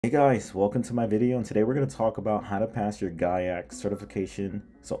Hey guys, welcome to my video, and today we're going to talk about how to pass your GCIH certification.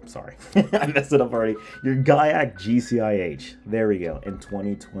 Sorry, I messed it up already. Your GCIH GCIH. There we go, in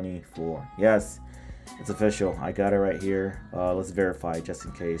 2024. Yes, it's official. I got it right here. Let's verify just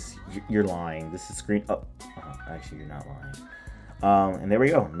in case you're lying. This is screen up. Actually, you're not lying. And there we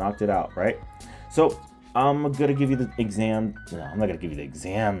go. Knocked it out, right? So I'm going to give you the exam. No, I'm not going to give you the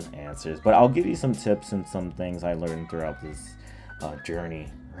exam answers, but I'll give you some tips and some things I learned throughout this journey,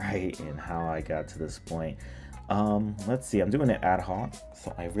 right, and how I got to this point. Let's see, I'm doing it ad hoc,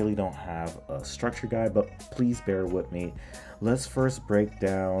 so I really don't have a structure guide, but please bear with me. Let's first break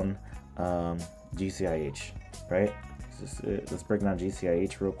down GCIH, right? Let's break down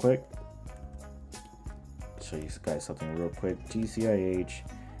GCIH real quick. Show you guys something real quick. GCIH,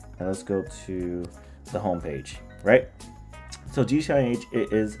 and let's go to the home page, right? So GCIH,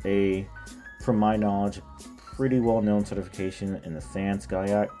 it is from my knowledge, pretty well-known certification in the SANS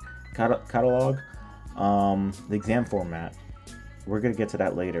GCIH catalog. The exam format, we're gonna get to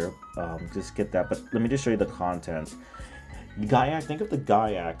that later. Just get that, but let me just show you the contents. GCIH, think of the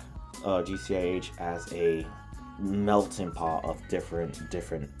GCIH GCIH as a melting pot of different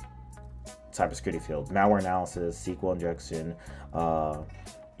cybersecurity fields: malware analysis, SQL injection.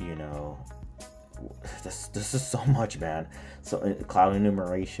 You know, this is so much, man. So cloud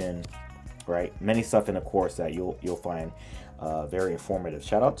enumeration, right? Many stuff in the course that you'll find very informative.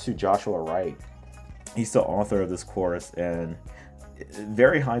 Shout out to Joshua Wright. He's the author of this course, and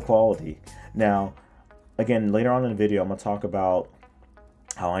very high quality. Now, again, later on in the video, I'm gonna talk about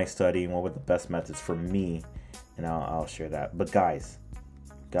how I study and what were the best methods for me, and I'll share that. But guys,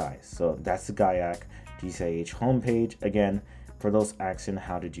 so that's the GCIH GCIH homepage. Again, for those asking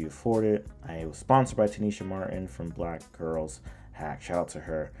how did you afford it, I was sponsored by Tanisha Martin from Black Girls Hack. Shout out to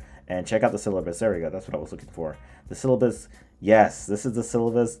her. And check out the syllabus. There we go. That's what I was looking for. The syllabus. Yes, this is the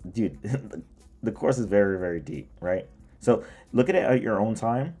syllabus. Dude, the course is very, very deep, right? So look at it at your own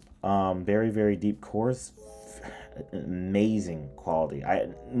time. Very, very deep course. Amazing quality.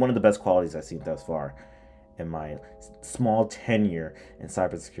 One of the best qualities I've seen thus far in my small tenure in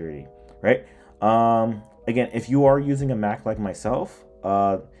cybersecurity, right? Again, if you are using a Mac like myself,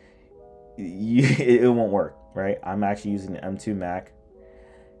 it won't work, right? I'm actually using the M2 Mac.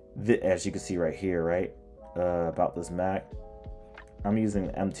 As you can see right here, right, about this Mac, I'm using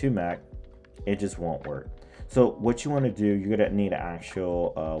the M2 Mac. It just won't work. So what you want to do, you're gonna need an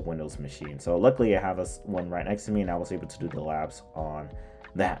actual Windows machine. So luckily I have one right next to me, and I was able to do the labs on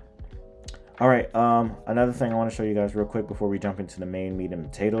that. All right, another thing I want to show you guys real quick before we jump into the main meat and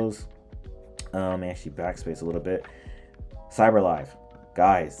potatoes. Actually backspace a little bit. CyberLive,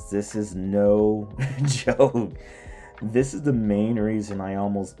 guys, this is no joke. This is the main reason I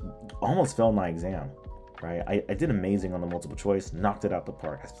almost failed my exam, right? I did amazing on the multiple choice, knocked it out the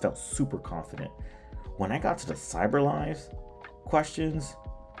park. I felt super confident. When I got to the CyberLive questions,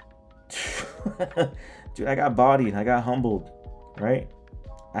 dude, I got bodied, I got humbled, right?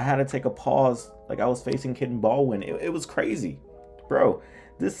 I had to take a pause, like I was facing Kid and Baldwin. It was crazy, bro.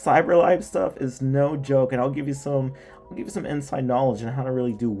 This CyberLive stuff is no joke, and I'll give you some inside knowledge on how to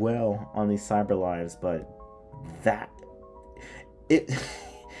really do well on these CyberLives, but it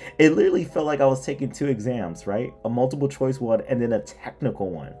literally felt like I was taking two exams, right? A multiple choice one and then a technical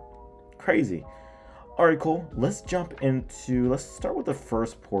one. Crazy. All right, cool. Let's start with the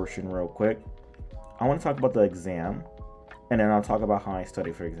first portion real quick. I want to talk about the exam, and then I'll talk about how I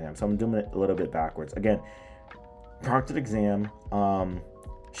study for exams. So I'm doing it a little bit backwards. Again, proctored exam.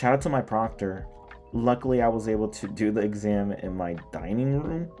 Shout out to my proctor. Luckily, I was able to do the exam in my dining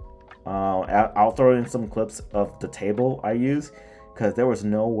room. I'll throw in some clips of the table I use, because there was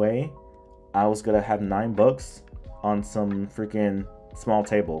no way I was gonna have 9 books on some freaking small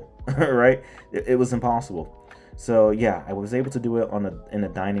table, right? It was impossible. So yeah, I was able to do it in a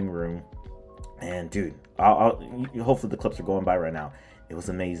dining room, and dude, hopefully the clips are going by right now. It was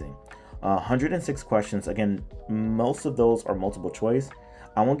amazing. 106 questions. Again, most of those are multiple choice.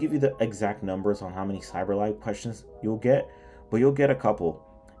 I won't give you the exact numbers on how many CyberLive questions you'll get, but you'll get a couple.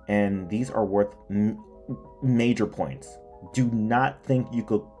 And these are worth major points. Do not think you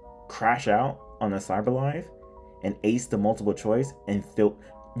could crash out on a CyberLive and ace the multiple choice and feel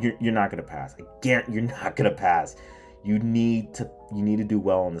you're not gonna pass. I guarantee you're not gonna pass. You need to do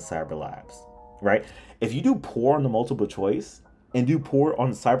well on the CyberLives, right? If you do poor on the multiple choice and do poor on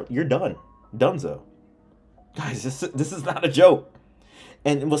the cyber, you're done. Donezo. Guys, this is not a joke.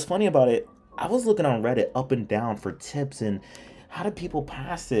 And what's funny about it, I was looking on Reddit up and down for tips and how do people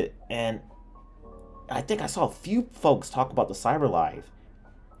pass it, and I think I saw a few folks talk about the CyberLive.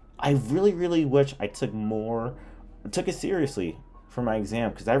 I really wish I took it seriously for my exam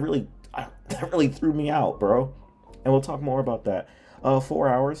because that really threw me out, bro. And we'll talk more about that. 4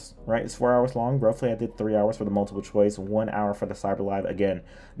 hours, right? It's 4 hours long. Roughly, I did 3 hours for the multiple choice, 1 hour for the Cyber Live. Again,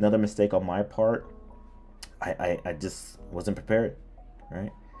 another mistake on my part. I just wasn't prepared,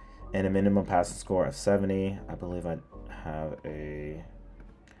 right? And a minimum passing score of 70. I believe I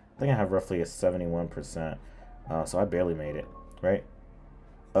think I have roughly a 71%. So I barely made it, right?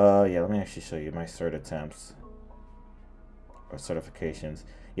 Yeah, let me actually show you my cert attempts or certifications.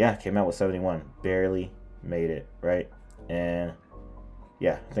 Yeah, came out with 71. Barely made it, right? And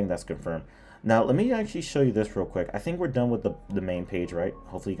yeah, I think that's confirmed. Now, let me actually show you this real quick. I think we're done with the main page, right?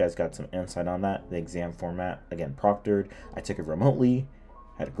 Hopefully you guys got some insight on that. The exam format, again, proctored. I took it remotely,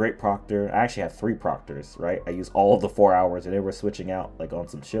 had a great proctor. I actually had 3 proctors, right? I used all of the 4 hours and they were switching out like on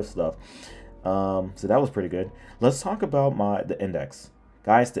some shift stuff. So that was pretty good. Let's talk about the index.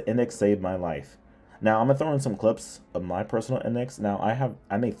 Guys, the index saved my life. Now, I'm going to throw in some clips of my personal index. Now,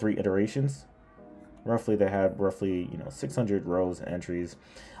 I made 3 iterations. Roughly, they had 600 rows and entries.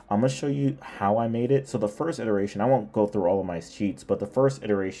 I'm going to show you how I made it. So the first iteration, I won't go through all of my sheets, but the first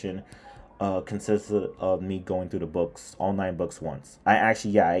iteration consisted of me going through the books, all 9 books once. I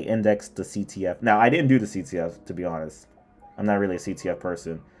indexed the CTF. Now, I didn't do the CTF, to be honest. I'm not really a CTF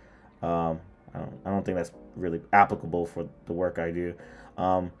person. I don't think that's really applicable for the work I do.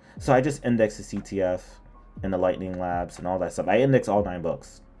 So I just indexed the CTF and the Lightning Labs and all that stuff. I indexed all 9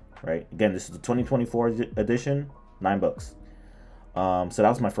 books. Right, again, this is the 2024 edition, 9 books. So that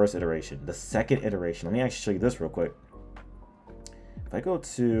was my first iteration. The second iteration, let me actually show you this real quick. If I go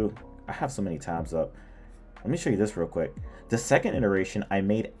to, I have so many tabs up. Let me show you this real quick. The second iteration I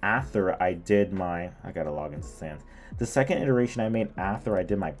made after I did my, I gotta log into SANS. The second iteration I made after I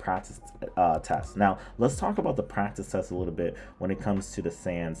did my practice test. Now, let's talk about the practice test a little bit when it comes to the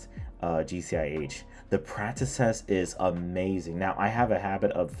SANS GCIH. The practice test is amazing. Now, I have a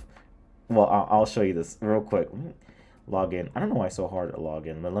habit of, well, I'll show you this real quick. Let me log in. I don't know why it's so hard to log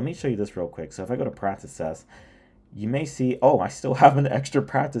in, but let me show you this real quick. So if I go to practice test, you may see, oh, I still have an extra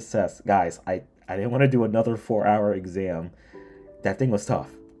practice test. Guys, I didn't want to do another 4-hour exam. That thing was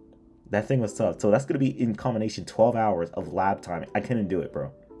tough. That thing was tough. So that's going to be in combination 12 hours of lab time. I couldn't do it,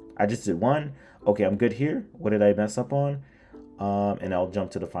 bro. I just did one. Okay, I'm good here. What did I mess up on? And I'll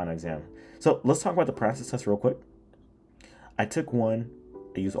jump to the final exam. So let's talk about the practice test real quick. I took one.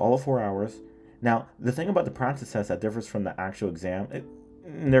 I used all of 4 hours. Now, the thing about the practice test that differs from the actual exam,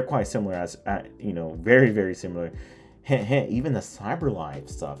 they're quite similar, as very, very similar. Hint, hint, even the Cyber Live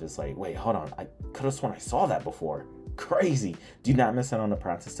stuff is like, wait, hold on. I could have sworn I saw that before. Crazy. Do not miss out on the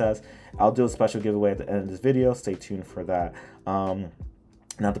practice test. I'll do a special giveaway at the end of this video. Stay tuned for that.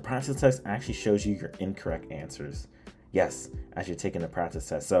 Now, the practice test actually shows you your incorrect answers. Yes, as you're taking the practice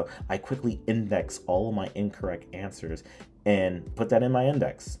test. So I quickly index all of my incorrect answers and put that in my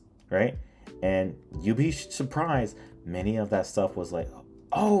index, right? And you'll be surprised. Many of that stuff was like,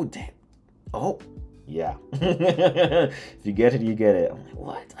 oh, damn. Oh, yeah. If you get it, you get it. I'm like,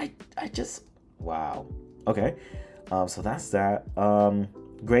 what? I just, wow. Okay. So that's that.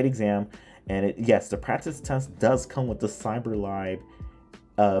 Great exam. And yes, the practice test does come with the Cyber Live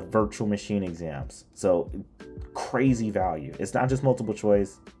virtual machine exams. So crazy value. It's not just multiple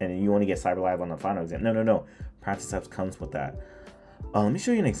choice and you only get Cyber Live on the final exam. No. Practice test comes with that. Let me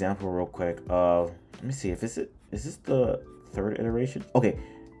show you an example real quick. Let me see if is this the 3rd iteration? Okay,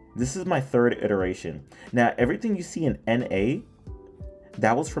 this is my 3rd iteration. Now, everything you see in NA,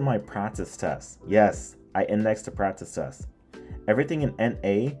 that was for my practice test. Yes, I indexed the practice test. Everything in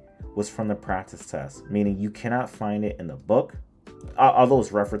NA was from the practice test, meaning you cannot find it in the book. Although it's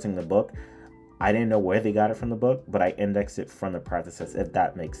referencing the book, I didn't know where they got it from the book, but I indexed it from the practice test, if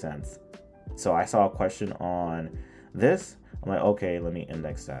that makes sense. So I saw a question on this. I'm like, okay, let me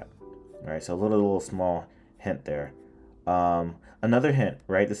index that. All right, so a little small hint there. Another hint,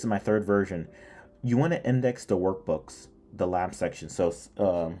 right? This is my 3rd version. You want to index the workbooks, the lab section. So,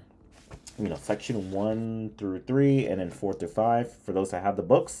 section 1 through 3 and then 4 through 5 for those that have the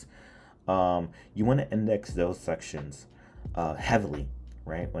books. You want to index those sections heavily,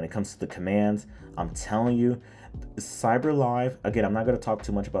 right? When it comes to the commands, I'm telling you, Cyber Live, again, I'm not going to talk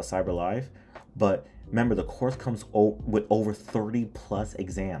too much about Cyber Live, but remember, the course comes with over 30 plus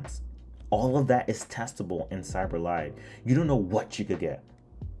exams. All of that is testable in Cyber Live. You don't know what you could get,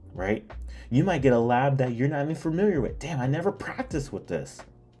 right? You might get a lab that you're not even familiar with. Damn, I never practiced with this.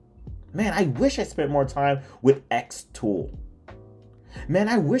 Man, I wish I spent more time with X tool. Man,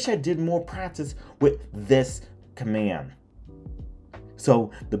 I wish I did more practice with this command.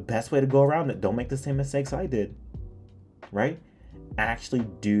 So the best way to go around it, don't make the same mistakes I did, right? Actually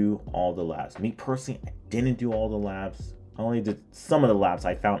do all the labs. Me personally, I didn't do all the labs I only did some of the labs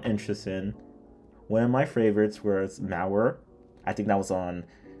I found interest in. One of my favorites was malware. I think that was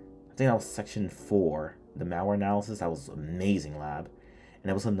section 4. The malware analysis, that was an amazing lab. And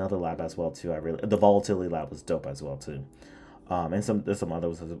there was another lab as well too. The volatility lab was dope as well too. And there's some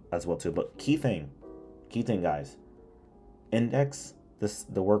others as well too. But key thing guys, index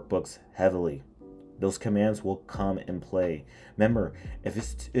the workbooks heavily. Those commands will come and play. Remember, if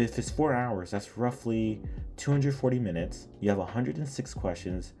it's 4 hours, that's roughly 240 minutes. You have 106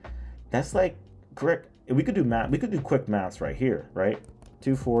 questions. That's like correct. We could do math. We could do quick maths right here, right?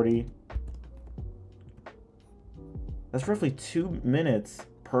 240. That's roughly 2 minutes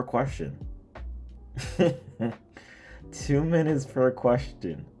per question. 2 minutes per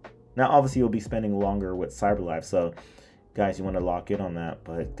question. Now, obviously, you'll be spending longer with CyberLife, so guys, you want to lock in on that.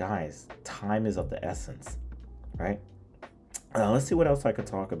 But guys, time is of the essence, right? Let's see what else I could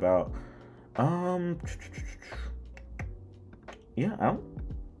talk about. Yeah, I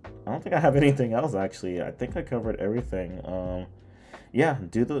don't think I have anything else actually. I think I covered everything. Yeah,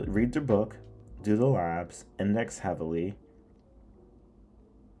 read the book, do the labs, index heavily,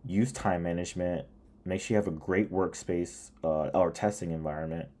 use time management, make sure you have a great workspace or testing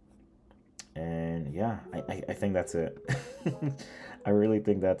environment. And yeah, I think that's it. I really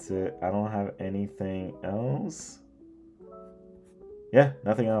think that's it. I don't have anything else. Yeah,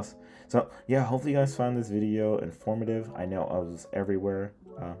 nothing else. So yeah, hopefully you guys found this video informative. I know I was everywhere.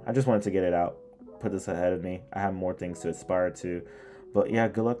 I just wanted to get it out, put this ahead of me. I have more things to aspire to. But yeah,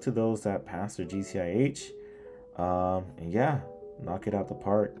 good luck to those that passed their GCIH. And yeah, knock it out the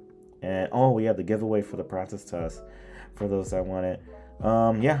park. And oh, we have the giveaway for the practice test for those that want it.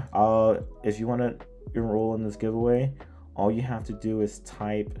 Yeah, if you want to enroll in this giveaway, all you have to do is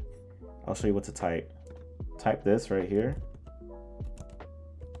type, I'll show you what to type. Type this right here,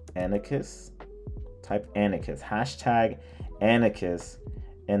 Anarchist. Type Anarchist, hashtag Anarchist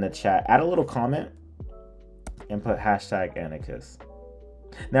in the chat. Add a little comment and put hashtag Anarchist.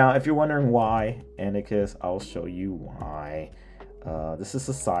 Now, if you're wondering why Anarchist, I'll show you why. This is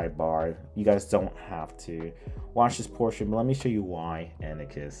a sidebar. You guys don't have to watch this portion, but let me show you why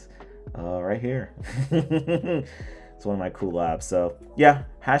Anarchist. Right here. It's one of my cool labs. So yeah,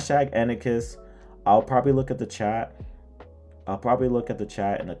 hashtag Anarchist. I'll probably look at the chat.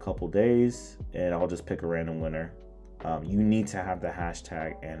 In a couple days, and I'll just pick a random winner. You need to have the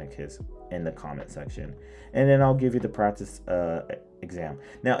hashtag Anarchist in the comment section, and then I'll give you the practice exam.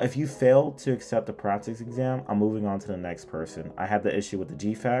 Now, if you fail to accept the practice exam, I'm moving on to the next person. I had the issue with the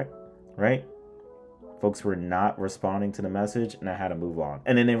GFAC, right? Folks were not responding to the message, and I had to move on.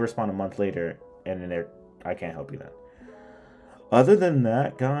 And then they respond a month later, and then I can't help you then. Other than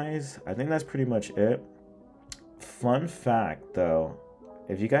that, guys, I think that's pretty much it. Fun fact, though,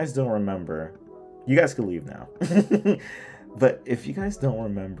 if you guys don't remember, you guys can leave now. But if you guys don't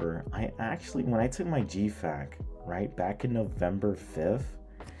remember, I actually, when I took my GFAC, right, back in November 5th,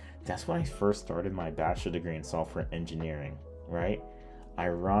 that's when I first started my bachelor degree in software engineering, right?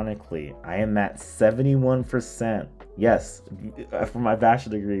 Ironically, I am at 71%, yes, for my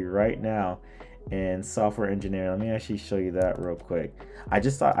bachelor degree right now in software engineering. Let me actually show you that real quick. I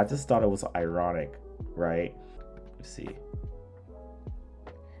just thought it was ironic, right? Let's see.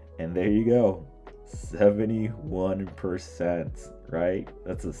 And there you go. 71%, right?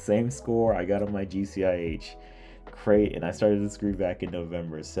 That's the same score I got on my GCIH. Great. And I started this degree back in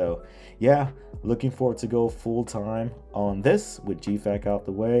November. So yeah, looking forward to go full time on this with GFAC out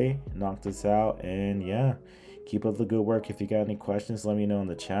the way, knock this out, and yeah, keep up the good work. If you got any questions, let me know in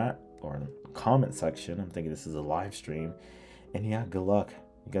the chat or in the comment section. I'm thinking this is a live stream. And yeah, good luck.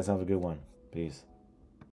 You guys have a good one. Peace.